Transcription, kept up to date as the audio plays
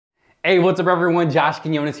Hey, what's up everyone? Josh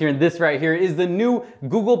Quinones here, and this right here is the new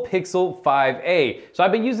Google Pixel 5a. So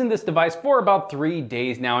I've been using this device for about 3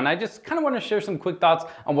 days now, and I just kind of want to share some quick thoughts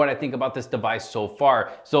on what I think about this device so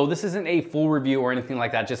far. So this isn't a full review or anything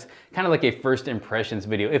like that, just kind of like a first impressions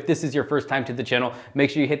video. If this is your first time to the channel, make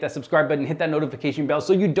sure you hit that subscribe button, hit that notification bell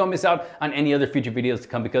so you don't miss out on any other future videos to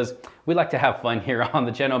come, because we like to have fun here on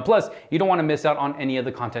the channel. And plus, you don't want to miss out on any of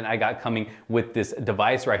the content I got coming with this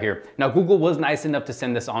device right here. Now, Google was nice enough to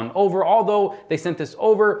send this on over. Although they sent this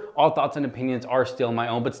over, all thoughts and opinions are still my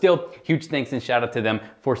own, but still huge thanks and shout out to them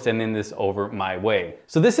for sending this over my way.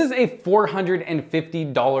 So this is a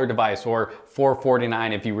 $450 device, or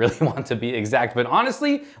 $449 if you really want to be exact. But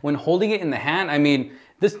honestly, when holding it in the hand, I mean,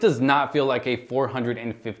 this does not feel like a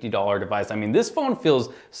 $450 device. I mean, this phone feels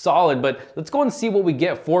solid, but let's go and see what we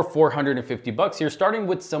get for 450 bucks here, starting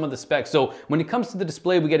with some of the specs. So when it comes to the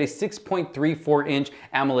display, we get a 6.34 inch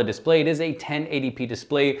AMOLED display. It is a 1080p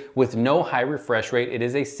display with no high refresh rate. It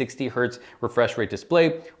is a 60 hertz refresh rate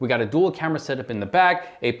display. We got a dual camera setup in the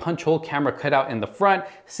back, a punch hole camera cutout in the front,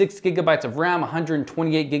 6 gigabytes of RAM,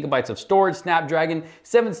 128 gigabytes of storage, Snapdragon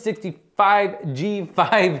 765 5G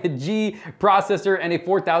processor, and a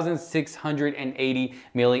 4,680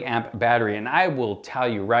 milliamp battery. And I will tell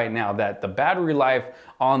you right now that the battery life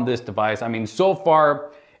on this device, I mean, so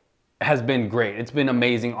far has been great. It's been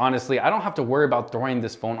amazing. Honestly, I don't have to worry about throwing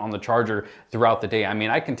this phone on the charger throughout the day. I mean,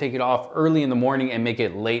 I can take it off early in the morning and make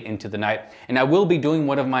it late into the night. And I will be doing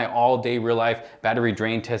one of my all-day real-life battery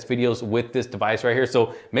drain test videos with this device right here.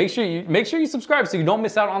 So make sure you subscribe so you don't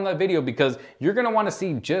miss out on that video, because you're gonna want to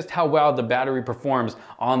see just how well the battery performs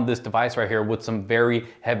on this device right here with some very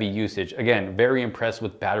heavy usage. Again, very impressed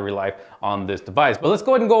with battery life on this device. But let's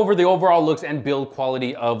go ahead and go over the overall looks and build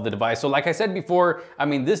quality of the device. So like I said before, I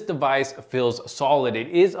mean, this device feels solid. It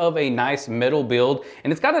is of a nice metal build,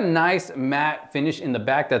 and it's got a nice matte finish in the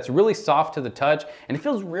back that's really soft to the touch, and it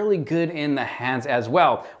feels really good in the hands as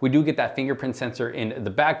well. We do get that fingerprint sensor in the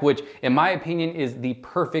back, which in my opinion is the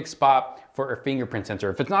perfect spot for a fingerprint sensor.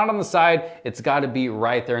 If it's not on the side, it's got to be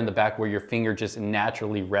right there in the back where your finger just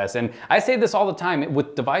naturally rests. And I say this all the time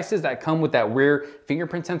with devices that come with that rear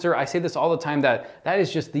fingerprint sensor. I say this all the time, that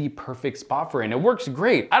is just the perfect spot for it, and it works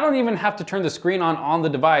great. I don't even have to turn the screen on the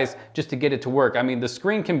device just to get it to work. I mean, the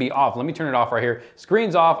screen can be off. Let me turn it off right here.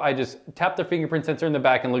 Screen's off. I just tap the fingerprint sensor in the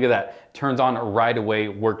back, and look at that. Turns on right away,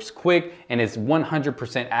 works quick, and it's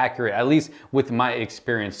 100% accurate, at least with my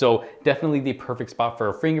experience. So definitely the perfect spot for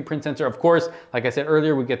a fingerprint sensor. Of course, like I said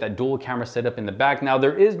earlier, we get that dual camera setup in the back. Now,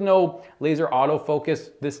 there is no laser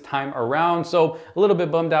autofocus this time around, so a little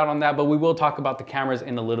bit bummed out on that, but we will talk about the cameras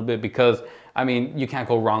in a little bit, because I mean, you can't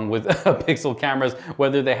go wrong with Pixel cameras,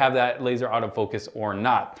 whether they have that laser autofocus or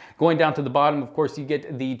not. Going down to the bottom, of course, you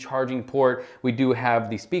get the charging port. We do have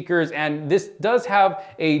the speakers, and this does have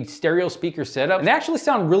a stereo speaker setup, and they actually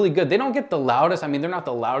sound really good. They don't get the loudest. I mean, they're not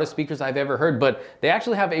the loudest speakers I've ever heard, but they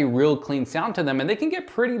actually have a real clean sound to them, and they can get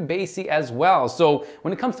pretty bassy as well. So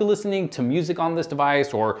when it comes to listening to music on this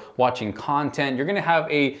device or watching content, you're gonna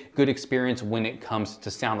have a good experience when it comes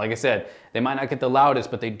to sound. Like I said, they might not get the loudest,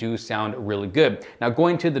 but they do sound really good. Now,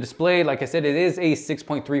 going to the display, like I said, it is a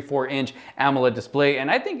 6.34 inch AMOLED display, and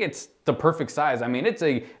I think it's the perfect size. I mean, it's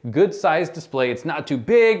a good size display. It's not too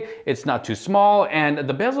big, it's not too small, and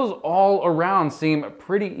the bezels all around seem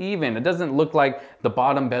pretty even. It doesn't look like the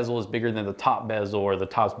bottom bezel is bigger than the top bezel, or the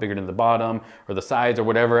top's bigger than the bottom, or the sides, or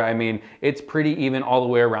whatever. I mean, it's pretty even all the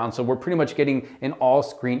way around, so we're pretty much getting an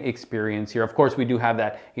all-screen experience here. Of course, we do have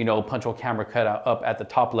that, you know, punch hole camera cutout up at the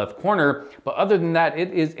top left corner, but other than that,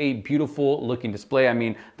 it is a beautiful looking display. I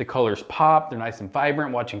mean, the colors pop, they're nice and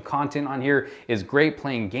vibrant. Watching content on here is great.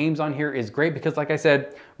 Playing games on here is great, because like I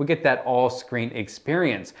said, we get that all screen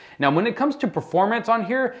experience. Now, when it comes to performance on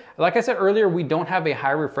here, like I said earlier, we don't have a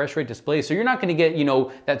high refresh rate display, so you're not gonna get, you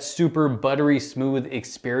know, that super buttery smooth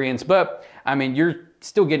experience, but I mean, you're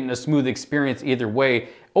still getting a smooth experience either way.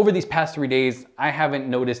 Over these past 3 days, I haven't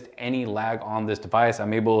noticed any lag on this device.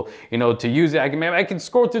 I'm able, you know, to use it. I can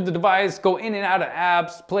scroll through the device, go in and out of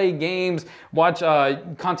apps, play games, watch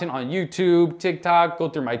content on YouTube, TikTok, go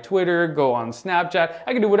through my Twitter, go on Snapchat.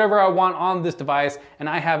 I can do whatever I want on this device, and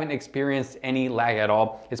I haven't experienced any lag at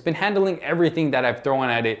all. It's been handling everything that I've thrown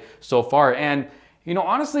at it so far. And you know,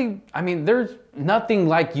 honestly, I mean, there's nothing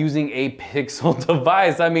like using a Pixel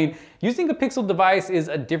device. I mean, using a Pixel device is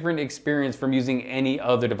a different experience from using any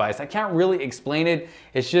other device. I can't really explain it.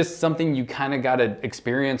 It's just something you kind of got to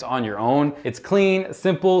experience on your own. It's clean,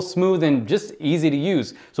 simple, smooth, and just easy to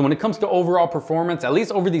use. So when it comes to overall performance, at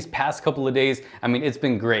least over these past couple of days, I mean, it's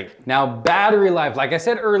been great. Now, battery life, like I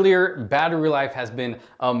said earlier, battery life has been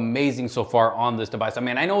amazing so far on this device. I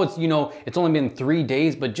mean, I know it's, you know, it's only been 3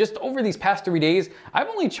 days, but just over these past 3 days, I've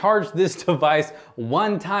only charged this device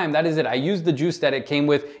one time. That is it. I used the juice that it came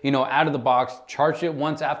with, you know, out of the box, charged it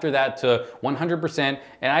once after that to 100%,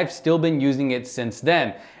 and I've still been using it since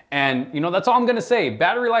then. And you know, that's all I'm gonna say.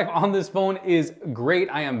 Battery life on this phone is great.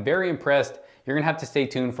 I am very impressed. You're gonna have to stay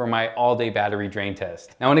tuned for my all-day battery drain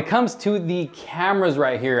test. Now, when it comes to the cameras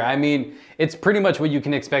right here, I mean, it's pretty much what you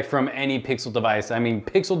can expect from any Pixel device. I mean,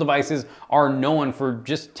 Pixel devices are known for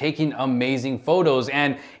just taking amazing photos.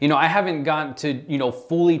 And, you know, I haven't gotten to, you know,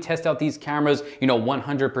 fully test out these cameras, you know,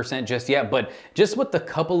 100% just yet, but just with the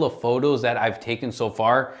couple of photos that I've taken so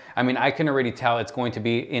far, I mean, I can already tell it's going to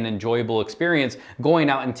be an enjoyable experience going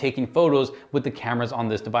out and taking photos with the cameras on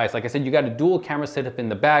this device. Like I said, you got a dual camera setup in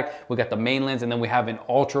the back. We got the main lens, and then we have an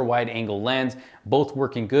ultra wide angle lens, both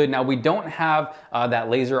working good. Now, we don't have that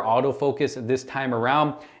laser autofocus this time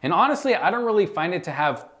around. And honestly, I don't really find it to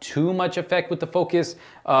have too much effect with the focus.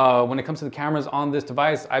 When it comes to the cameras on this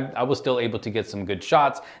device, I was still able to get some good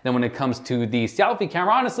shots. Then when it comes to the selfie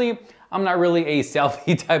camera, honestly, I'm not really a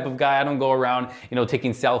selfie type of guy. I don't go around, you know,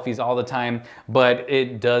 taking selfies all the time, but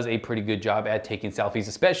it does a pretty good job at taking selfies,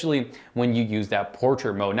 especially when you use that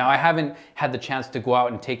portrait mode. Now, I haven't had the chance to go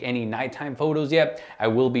out and take any nighttime photos yet. I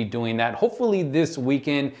will be doing that hopefully this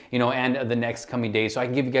weekend, you know, and the next coming days, so I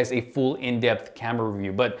can give you guys a full in-depth camera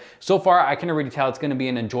review. But so far, I can already tell it's gonna be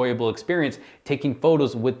an enjoyable experience taking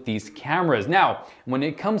photos with these cameras. Now, when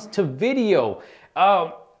it comes to video,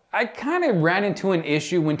 I kind of ran into an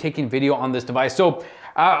issue when taking video on this device. So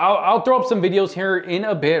I'll throw up some videos here in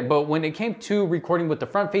a bit, but when it came to recording with the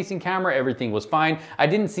front-facing camera, everything was fine. I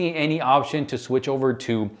didn't see any option to switch over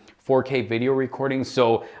to 4K video recording,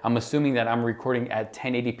 so I'm assuming that I'm recording at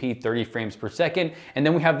 1080p 30 frames per second. And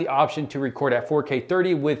then we have the option to record at 4K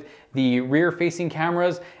 30 with the rear-facing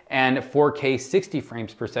cameras and 4K 60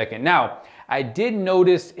 frames per second. Now, I did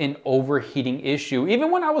notice an overheating issue,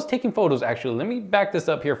 even when I was taking photos. Actually, let me back this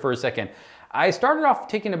up here for a second. I started off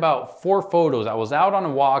taking about 4 photos. I was out on a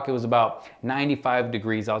walk. It was about 95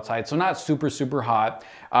 degrees outside, so not super, super hot.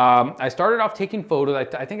 I started off taking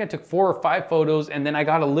photos. I think I took 4 or 5 photos, and then I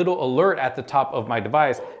got a little alert at the top of my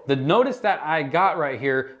device. The notice that I got right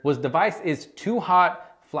here was device is too hot,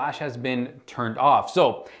 flash has been turned off.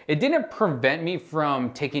 So it didn't prevent me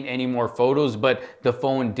from taking any more photos, but the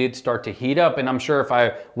phone did start to heat up. And I'm sure if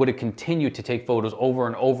I would have continued to take photos over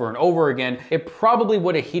and over and over again, it probably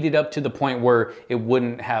would have heated up to the point where it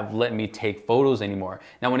wouldn't have let me take photos anymore.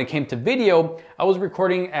 Now, when it came to video, I was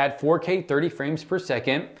recording at 4K 30 frames per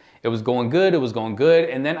second. It was going good, it was going good.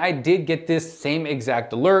 And then I did get this same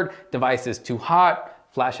exact alert, device is too hot,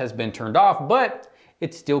 flash has been turned off, but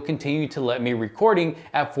it still continued to let me recording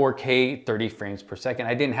at 4K 30 frames per second.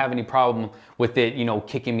 I didn't have any problem with it, you know,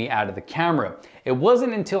 kicking me out of the camera. It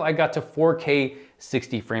wasn't until I got to 4K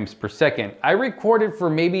 60 frames per second. I recorded for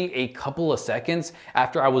maybe a couple of seconds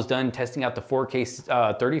after I was done testing out the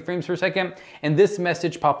 4K 30 frames per second, and this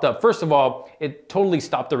message popped up. First of all, it totally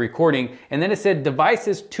stopped the recording, and then it said, device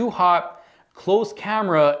is too hot, close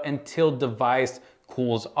camera until device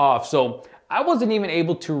cools off. So I wasn't even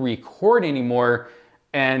able to record anymore.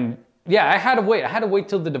 And yeah, I had to wait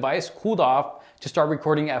till the device cooled off to start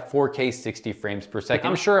recording at 4K 60 frames per second.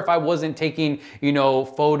 I'm sure if I wasn't taking, you know,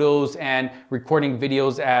 photos and recording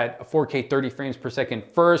videos at 4K 30 frames per second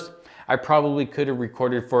first, I probably could have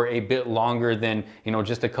recorded for a bit longer than, you know,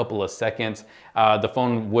 just a couple of seconds. The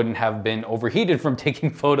phone wouldn't have been overheated from taking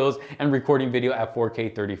photos and recording video at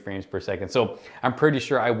 4K 30 frames per second. So I'm pretty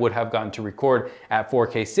sure I would have gotten to record at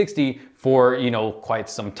 4K 60 for, you know, quite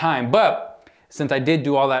some time. But since I did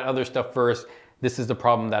do all that other stuff first, this is the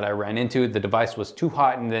problem that I ran into. The device was too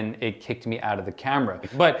hot and then it kicked me out of the camera.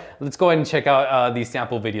 But let's go ahead and check out these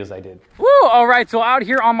sample videos I did. Woo! All right, so out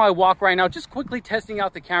here on my walk right now, just quickly testing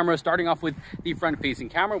out the camera, starting off with the front-facing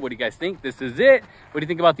camera. What do you guys think? This is it. What do you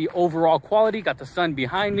think about the overall quality? Got the sun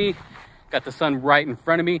behind me. Got the sun right in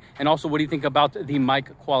front of me. And also, what do you think about the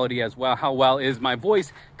mic quality as well? How well is my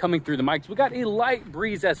voice coming through the mics? We got a light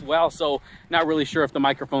breeze as well, so not really sure if the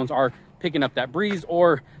microphones are picking up that breeze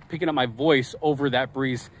or picking up my voice over that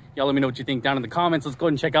breeze. Y'all let me know what you think down in the comments. Let's go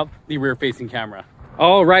ahead and check out the rear facing camera.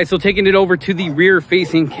 All right, so taking it over to the rear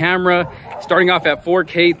facing camera, starting off at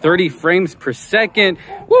 4K 30 frames per second.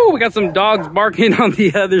 Woo, we got some dogs barking on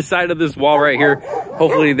the other side of this wall right here.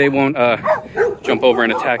 Hopefully they won't jump over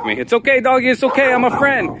and attack me. It's okay, doggy, it's okay, I'm a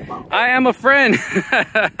friend. I am a friend.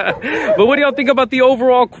 But what do y'all think about the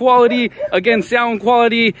overall quality? Again, sound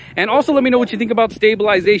quality, and also let me know what you think about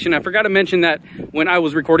stabilization. I forgot to mention that when I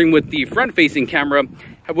was recording with the front facing camera.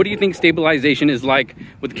 What do you think stabilization is like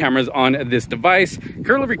with the cameras on this device?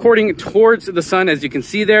 Currently recording towards the sun, as you can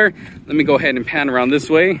see there. Let me go ahead and pan around this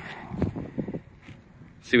way.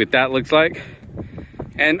 See what that looks like.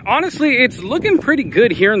 And honestly, it's looking pretty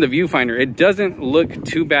good here in the viewfinder. It doesn't look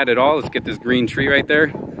too bad at all. Let's get this green tree right there.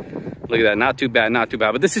 Look at that, not too bad, not too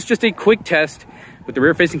bad. But this is just a quick test with the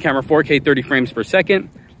rear facing camera, 4K 30 frames per second.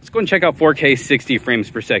 Let's go and check out 4K 60 frames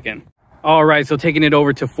per second. All right, so taking it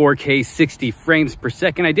over to 4K 60 frames per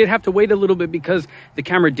second. I did have to wait a little bit because the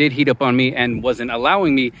camera did heat up on me and wasn't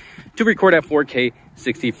allowing me to record at 4K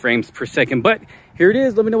 60 frames per second. But here it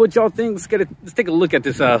is. Let me know what y'all think. Let's take a look at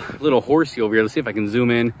this little horsey over here. Let's see if I can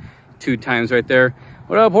zoom in 2 times right there.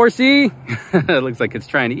 What up, horsey? It looks like it's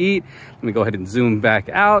trying to eat. Let me go ahead and zoom back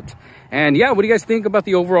out. And yeah, what do you guys think about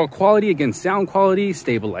the overall quality? Again, sound quality,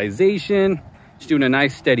 stabilization. Just doing a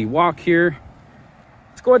nice steady walk here.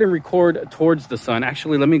 Let's go ahead and record towards the sun.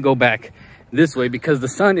 Actually, let me go back this way because the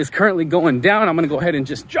sun is currently going down. I'm gonna go ahead and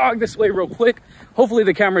just jog this way real quick. Hopefully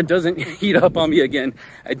the camera doesn't heat up on me again.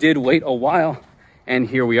 I did wait a while, and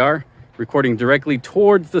here we are recording directly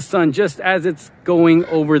towards the sun just as it's going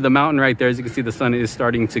over the mountain right there. As you can see, the sun is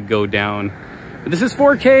starting to go down. But this is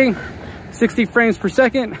 4K 60 frames per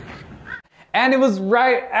second. And it was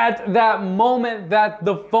right at that moment that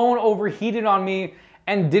the phone overheated on me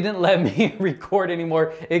and didn't let me record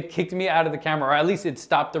anymore. It kicked me out of the camera, or at least it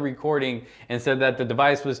stopped the recording and said that the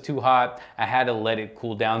device was too hot. I had to let it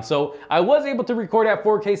cool down. So I was able to record at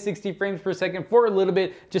 4K 60 frames per second for a little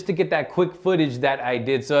bit just to get that quick footage that I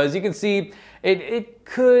did. So as you can see, it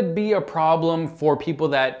could be a problem for people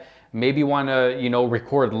that maybe want to, you know,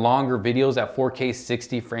 record longer videos at 4K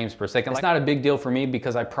 60 frames per second. It's not a big deal for me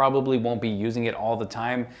because I probably won't be using it all the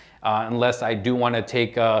time unless I do want to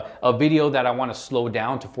take a video that I want to slow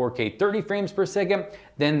down to 4K 30 frames per second.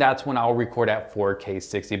 Then that's when I'll record at 4K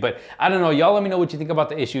 60. But I don't know, y'all let me know what you think about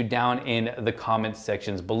the issue down in the comment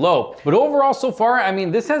sections below. But overall so far, I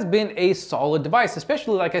mean, this has been a solid device,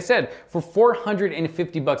 especially like I said, for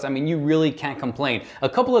 450 bucks. I mean, you really can't complain. A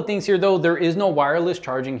couple of things here though, there is no wireless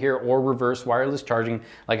charging here or reverse wireless charging.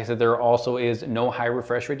 Like I said, there also is no high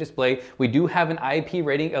refresh rate display. We do have an IP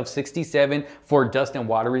rating of 67 for dust and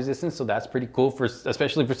water resistance, so that's pretty cool,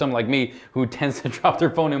 especially for someone like me who tends to drop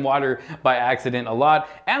their phone in water by accident a lot.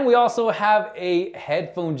 And we also have a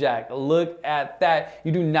headphone jack. Look at that.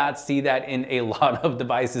 You do not see that in a lot of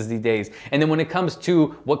devices these days. And then when it comes to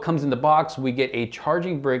what comes in the box, we get a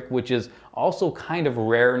charging brick, which is also kind of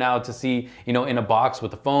rare now to see, you know, in a box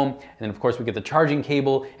with a phone. And then of course we get the charging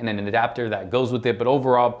cable and then an adapter that goes with it. But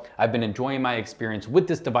overall, I've been enjoying my experience with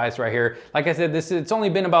this device right here. Like I said, it's only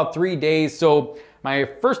been about 3 days. So my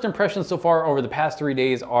first impressions so far over the past 3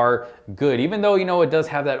 days are good, even though, you know, it does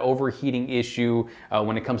have that overheating issue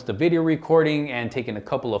when it comes to video recording and taking a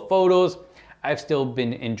couple of photos. I've still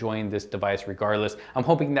been enjoying this device regardless. I'm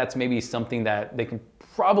hoping that's maybe something that they can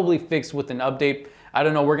probably fix with an update. I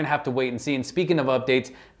don't know, we're gonna have to wait and see. And speaking of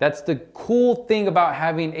updates, that's the cool thing about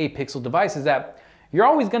having a Pixel device is that you're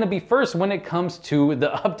always gonna be first when it comes to the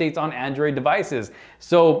updates on Android devices.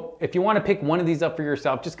 So if you wanna pick one of these up for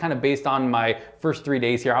yourself, just kind of based on my first 3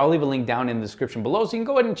 days here, I'll leave a link down in the description below so you can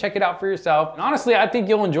go ahead and check it out for yourself. And honestly, I think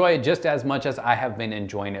you'll enjoy it just as much as I have been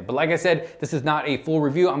enjoying it. But like I said, this is not a full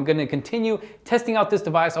review. I'm gonna continue testing out this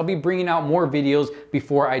device. I'll be bringing out more videos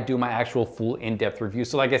before I do my actual full in-depth review.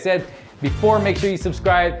 So like I said, before, make sure you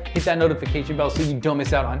subscribe, hit that notification bell so you don't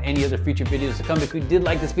miss out on any other future videos to come. If you did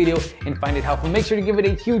like this video and find it helpful, make sure to give it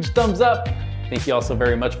a huge thumbs up. Thank you all so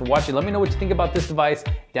very much for watching. Let me know what you think about this device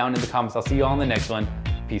down in the comments. I'll see you all in the next one.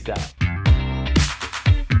 Peace out.